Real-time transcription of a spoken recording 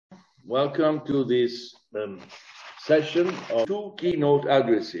Welcome to this session of two keynote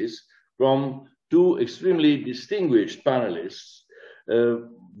addresses from two extremely distinguished panelists,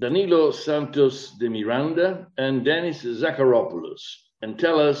 Danilo Santos De Miranda and Dennis Zakharopoulos, and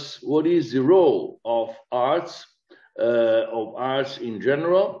tell us what is the role of arts in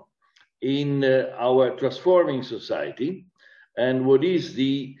general in our transforming society, and what is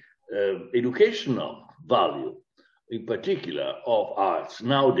the educational value in particular of arts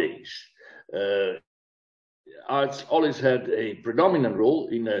nowadays. Arts always had a predominant role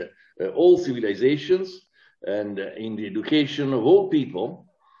in all civilizations and in the education of all people.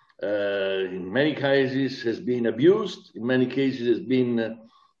 In many cases has been abused, in many cases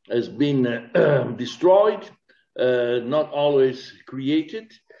has been destroyed, not always created,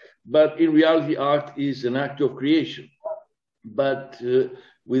 but in reality art is an act of creation. But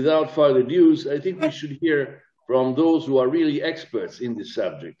without further ado, I think we should hear from those who are really experts in this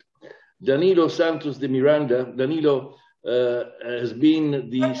subject. Danilo Santos De Miranda. Danilo has been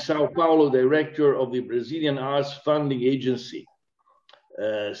the Sao Paulo director of the Brazilian Arts Funding Agency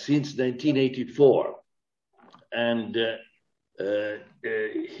since 1984. And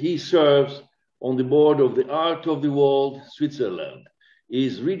he serves on the board of the Art of the World, Switzerland. He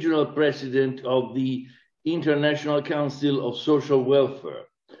is regional president of the International Council of Social Welfare,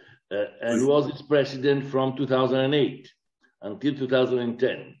 and was its president from 2008 until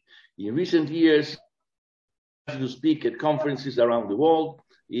 2010. In recent years, to speak at conferences around the world,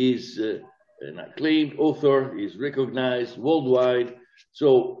 he is an acclaimed author, is recognized worldwide.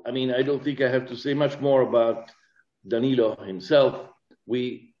 So, I mean, I don't think I have to say much more about Danilo himself.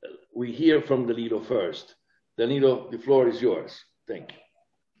 We hear from Danilo first. Danilo, the floor is yours. Thank you.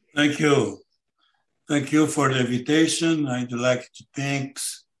 Thank you. Thank you for the invitation. I'd like to thank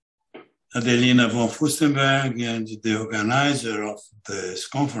Adelina von Furstenberg and the organizer of this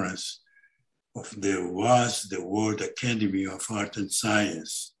conference of the FWAAS, the World Academy of Art and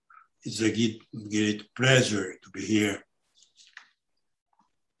Science. It's a great pleasure to be here.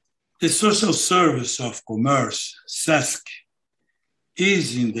 The social service of Comércio, SESC,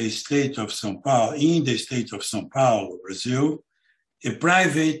 is in the state of São Paulo, Brazil, a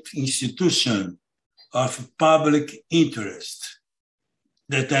private institution of public interest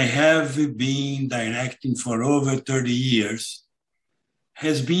that I have been directing for over 30 years,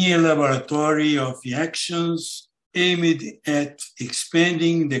 has been a laboratory of actions aimed at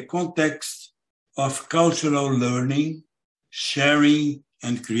expanding the context of cultural learning, sharing,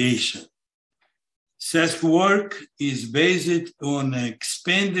 and creation. SESC work is based on an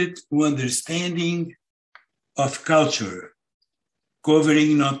expanded understanding of culture,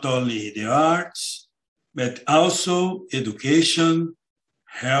 covering not only the arts, but also education,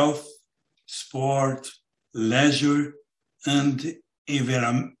 health, sport, leisure, and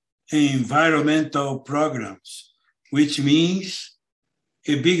environmental programs, which means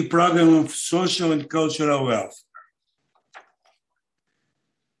a big program of social and cultural welfare.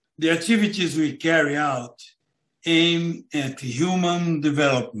 The activities we carry out aim at human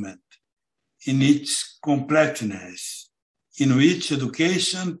development in its completeness, in which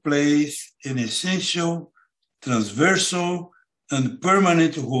education plays an essential, transversal, and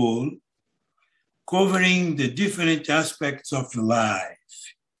permanent role, covering the different aspects of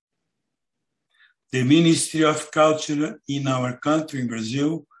life. The Ministry of Culture in our country, in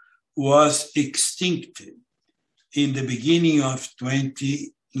Brazil, was extinct in the beginning of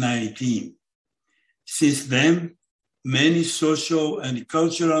 2019. Since then, many social and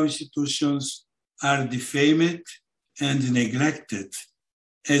cultural institutions are defamed and neglected,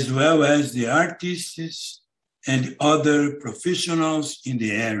 as well as the artists and other professionals in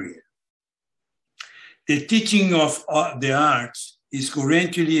the area. The teaching of the arts is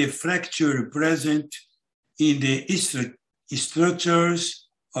currently a fracture present in the structures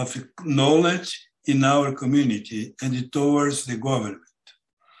of knowledge in our community and towards the government.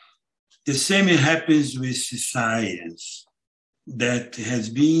 The same happens with science, that has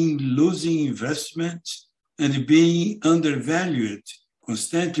been losing investment and being undervalued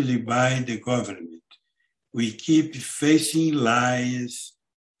constantly by the government. We keep facing lies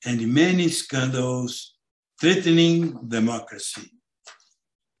and many scandals threatening democracy.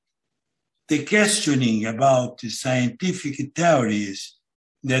 The questioning about the scientific theories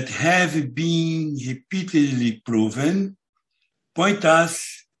that have been repeatedly proven point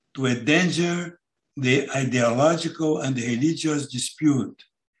us to a danger, the ideological and religious dispute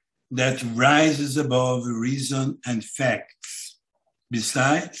that rises above reason and facts.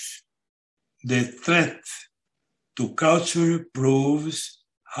 Besides, the threat to culture proves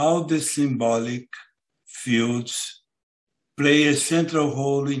how the symbolic fields play a central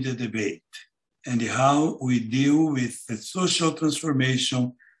role in the debate and how we deal with the social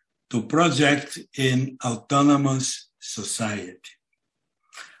transformation to project an autonomous society.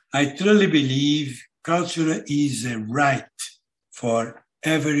 I truly believe culture is a right for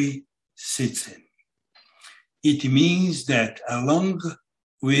every citizen. It means that along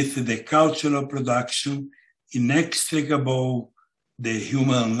with the cultural production inextricable the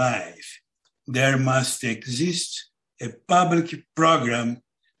human life, there must exist a public program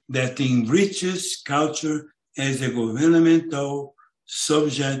that enriches culture as a governmental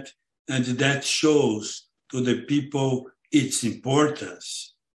subject and that shows to the people its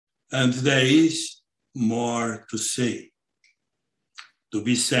importance. And there is more to say, to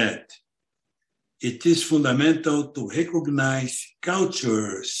be said. It is fundamental to recognize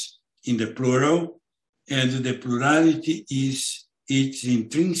cultures in the plural, and the plurality is its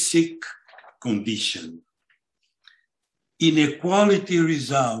intrinsic condition. Inequality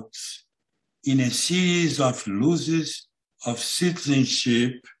results in a series of losses of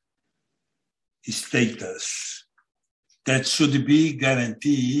citizenship status that should be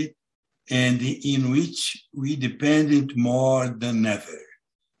guaranteed and in which we depend more than ever.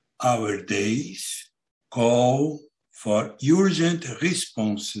 Our days call for urgent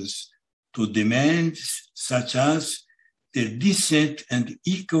responses to demands such as the decent and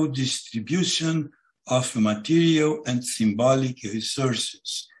equal distribution of material and symbolic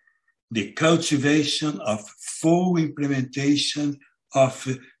resources, the cultivation of full implementation of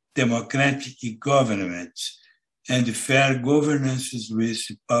democratic governments and fair governance with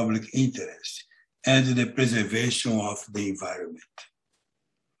public interest, and the preservation of the environment.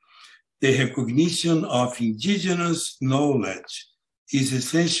 The recognition of indigenous knowledge is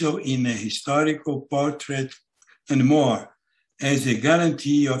essential in a historical portrait and more as a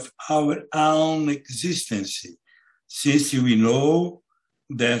guarantee of our own existence, since we know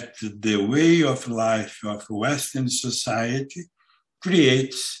that the way of life of Western society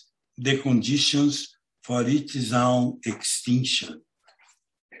creates the conditions for its own extinction.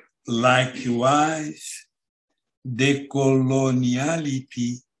 Likewise,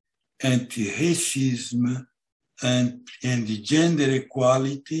 decoloniality, anti-racism, and gender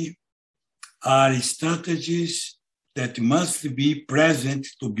equality are strategies that must be present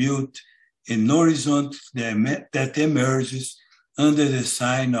to build an horizon that emerges under the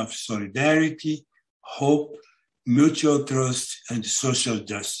sign of solidarity, hope, mutual trust, and social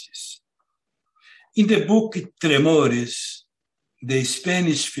justice. In the book Tremores, the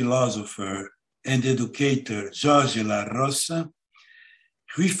Spanish philosopher and educator Jorge La Rosa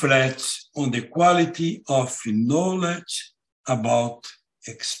reflects on the quality of knowledge about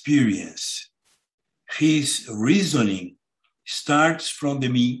experience. His reasoning starts from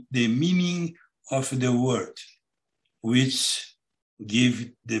the meaning of the word, which gives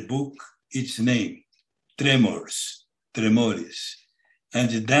the book its name, tremors, and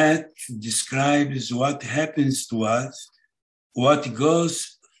that describes what happens to us, what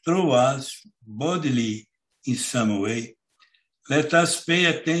goes through us bodily in some way. Let us pay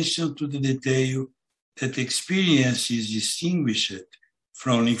attention to the detail that experience is distinguished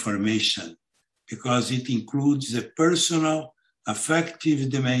from information, because it includes a personal, affective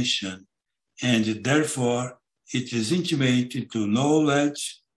dimension, and therefore it is intimate to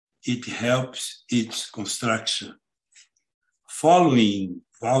knowledge. It helps its construction. Following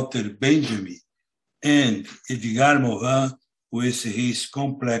Walter Benjamin and Edgar Morin with his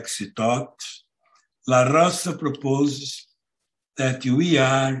complex thoughts, La Rosa proposes that we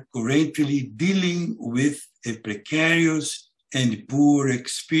are currently dealing with a precarious and poor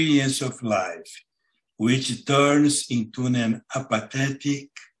experience of life, which turns into an apathetic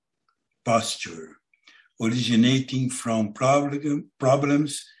posture, originating from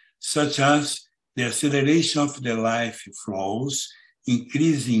problems such as the acceleration of the life flows,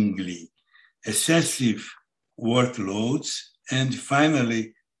 increasingly excessive workloads, and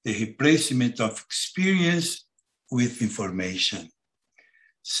finally, the replacement of experience with information.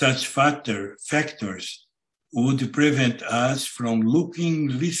 Such factors would prevent us from looking,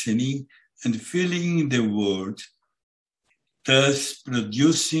 listening, and feeling the world, thus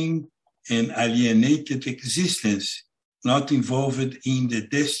producing an alienated existence not involved in the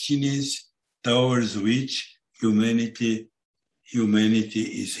destinies towards which humanity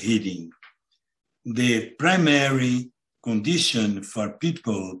is heading. The primary condition for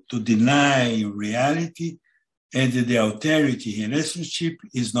people to deny reality and the alterity relationship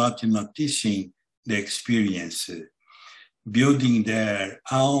is not noticing the experience, building their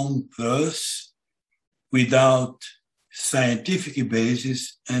own thus without scientific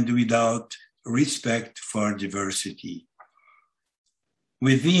basis and without respect for diversity.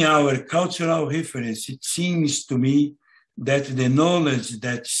 Within our cultural reference, it seems to me that the knowledge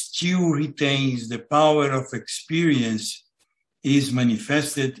that still retains the power of experience is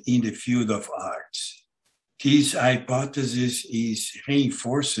manifested in the field of arts. This hypothesis is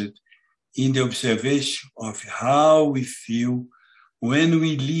reinforced in the observation of how we feel when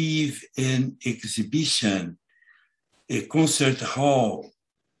we leave an exhibition, a concert hall,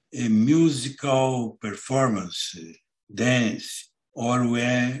 a musical performance, dance, or we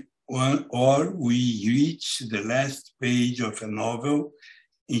reach the last page of a novel.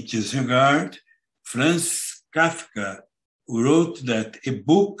 In this regard, Franz Kafka wrote that a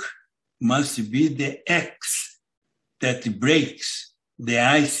book must be the X that breaks the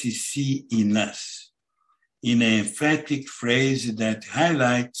ICC in us, in an emphatic phrase that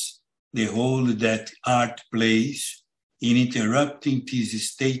highlights the role that art plays in interrupting this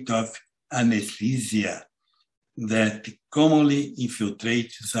state of anesthesia that commonly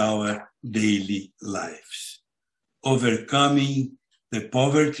infiltrates our daily lives. Overcoming the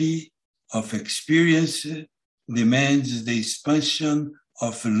poverty of experience demands the expansion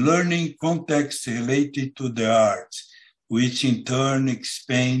of learning contexts related to the arts, which in turn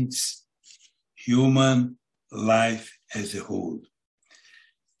expands human life as a whole.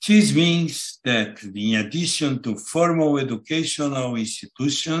 This means that in addition to formal educational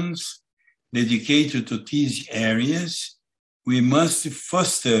institutions dedicated to these areas, we must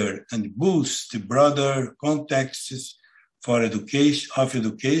foster and boost broader contexts for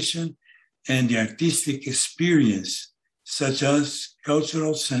education and the artistic experience, such as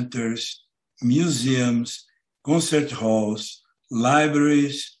cultural centers, museums, concert halls,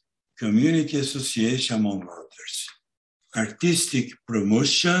 libraries, community associations, among others. Artistic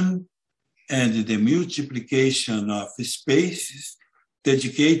promotion and the multiplication of spaces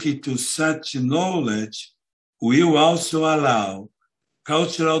dedicated to such knowledge will also allow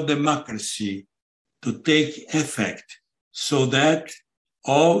cultural democracy to take effect so that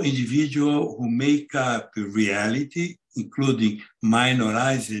all individuals who make up reality, including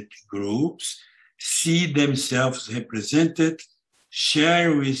minorized groups, see themselves represented,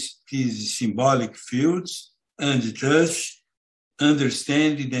 share with these symbolic fields, and thus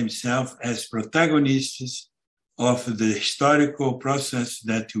understand themselves as protagonists of the historical process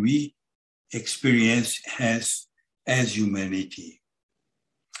that we experience as humanity.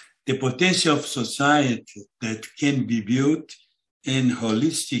 The potential of society that can be built in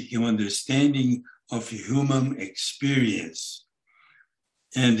holistic understanding of human experience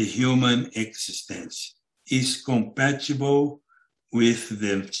and human existence is compatible with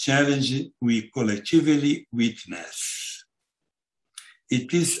the challenge we collectively witness.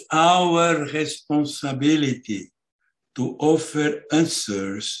 It is our responsibility to offer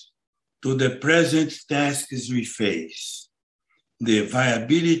answers to the present tasks we face, the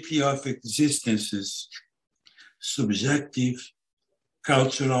viability of existences, subjective,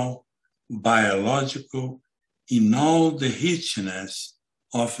 cultural, biological, in all the richness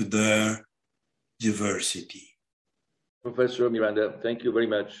of their diversity. Professor Miranda, thank you very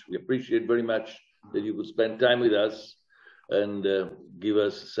much. We appreciate very much that you could spend time with us and give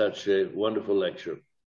us such a wonderful lecture.